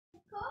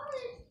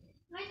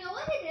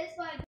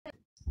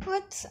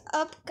What's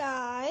up,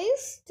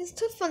 guys? This is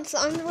too fun, so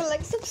I'm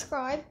gonna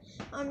subscribe.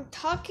 I'm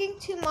talking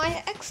to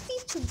my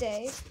XD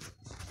today.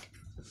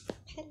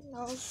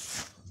 Hello.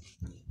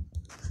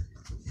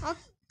 Oh,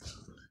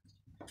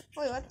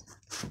 wait, what?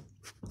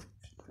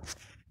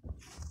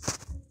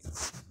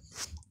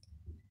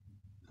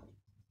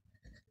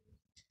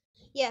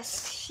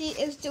 Yes, she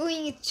is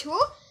doing it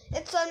too.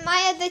 It's on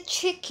Maya the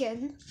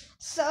chicken,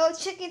 so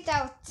check it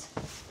out.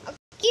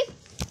 Okay.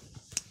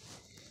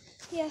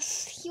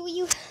 Yes,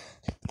 you.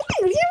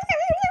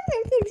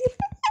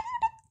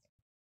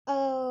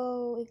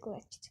 Oh, it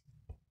glitched.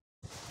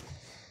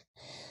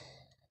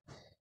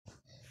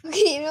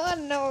 Okay, you know what?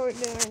 No, we're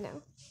doing right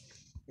now.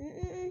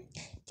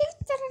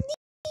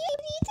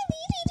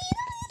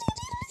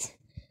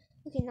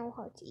 Okay, now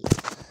how to eat.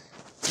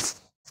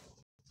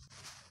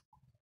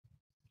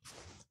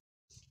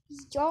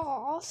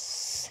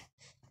 Yes.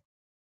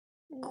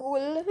 Gull.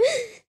 Guller.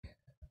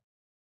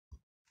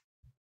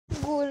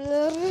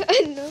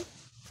 I know.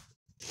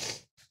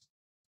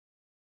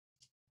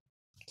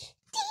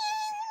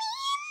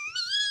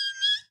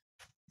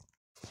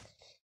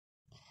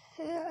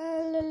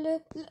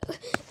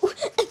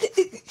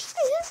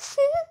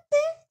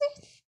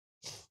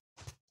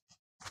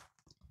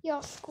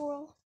 Ja,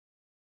 squirrel.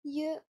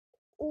 Je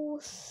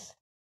oos.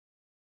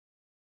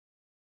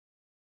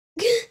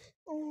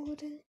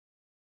 Ode.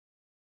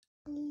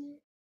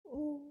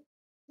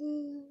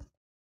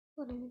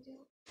 What am I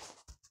doing?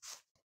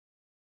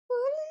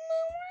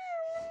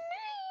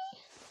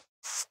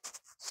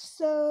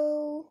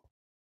 So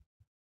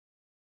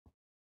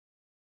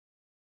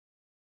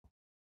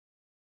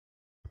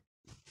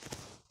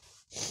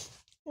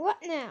what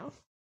now?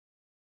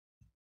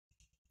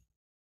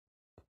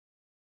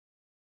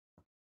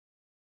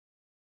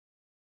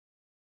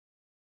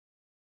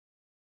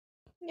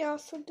 Yeah,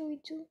 so do we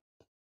do?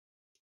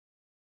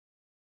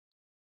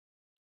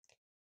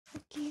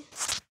 Okay.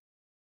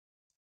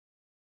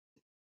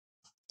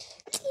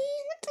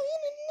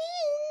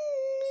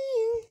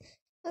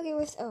 Okay,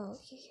 where's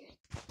okay here.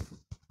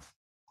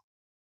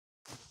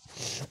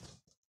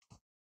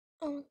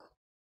 Oh my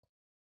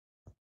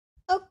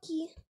god.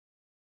 Okay.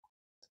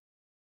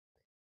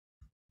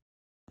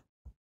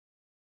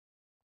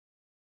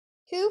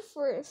 Who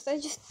first?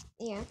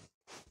 Yeah.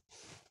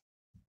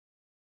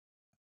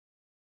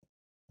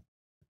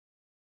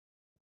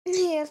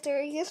 Yes,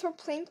 there. I guess we're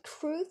playing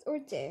truth or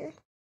dare.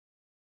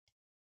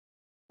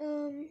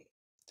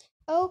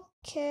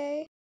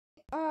 Okay.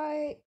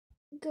 I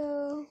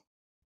go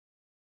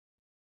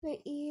the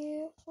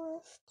ear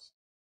first.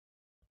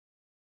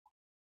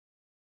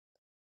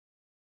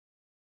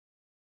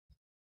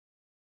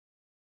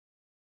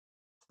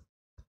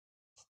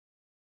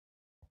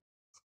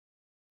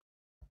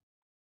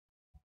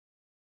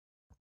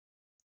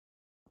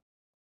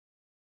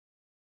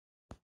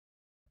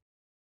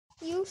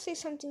 You say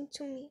something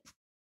to me.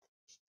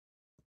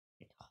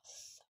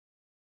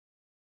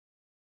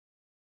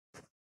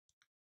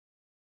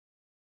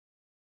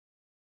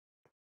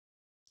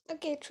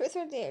 Okay, truth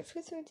or dare,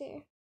 truth or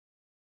dare.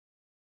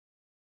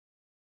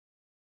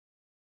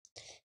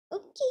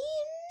 Okay.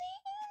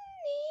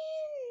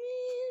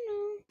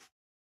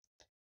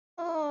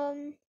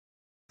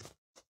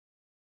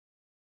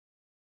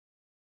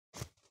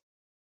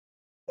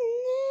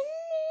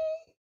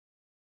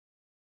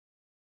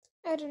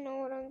 I don't know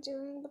what I'm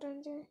doing, but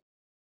I'm doing.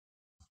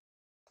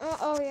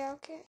 Oh yeah,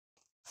 okay.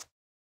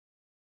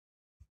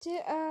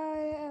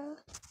 I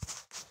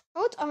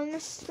would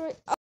honestly,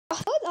 I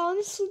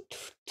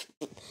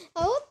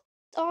would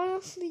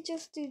honestly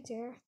just do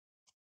dare.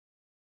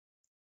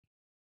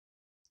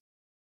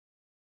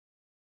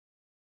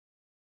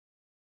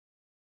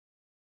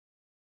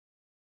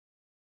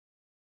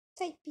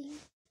 Typing.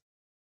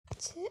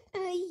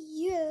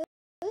 Yeah.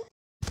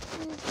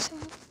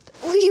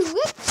 Wait,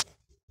 what?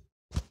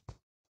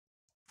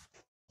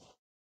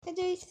 I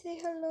did say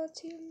hello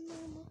to your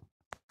mama.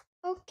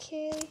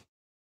 Okay.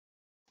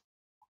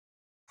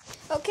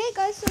 Okay,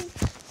 guys, I'm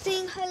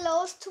saying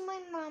hellos to my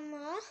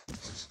mama.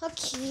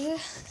 Okay.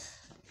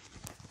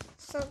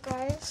 So,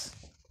 guys,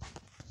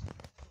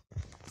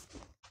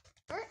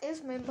 where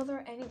is my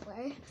mother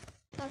anyway?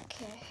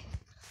 Okay.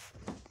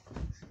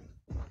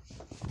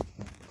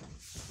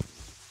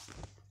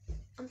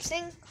 I'm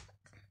saying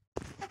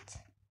what?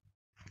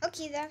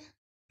 Okay then.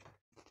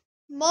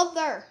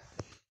 Mother,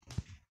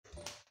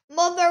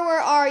 where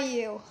are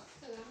you?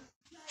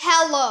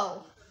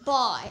 Hello.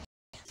 Bye.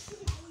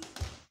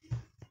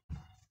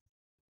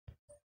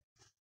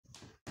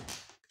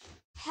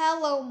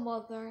 Hello,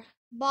 mother.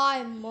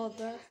 Bye,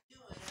 mother.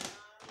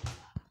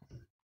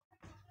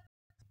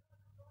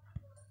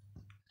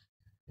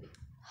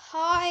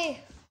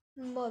 Hi,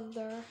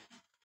 mother.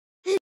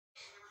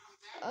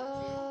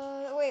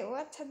 Wait,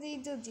 what? How do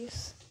you do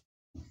this?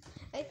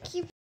 I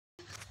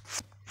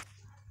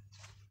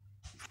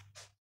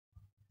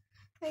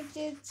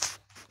did.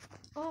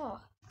 Oh.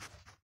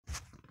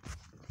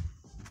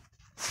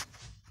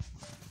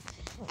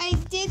 I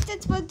did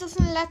it, but it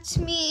doesn't let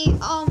me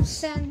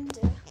send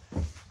it.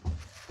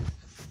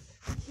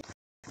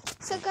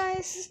 So guys,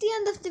 this is the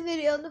end of the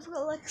video. Don't forget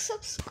to like,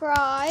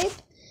 subscribe,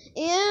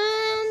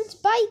 and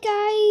bye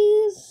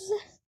guys.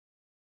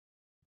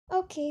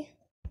 Okay.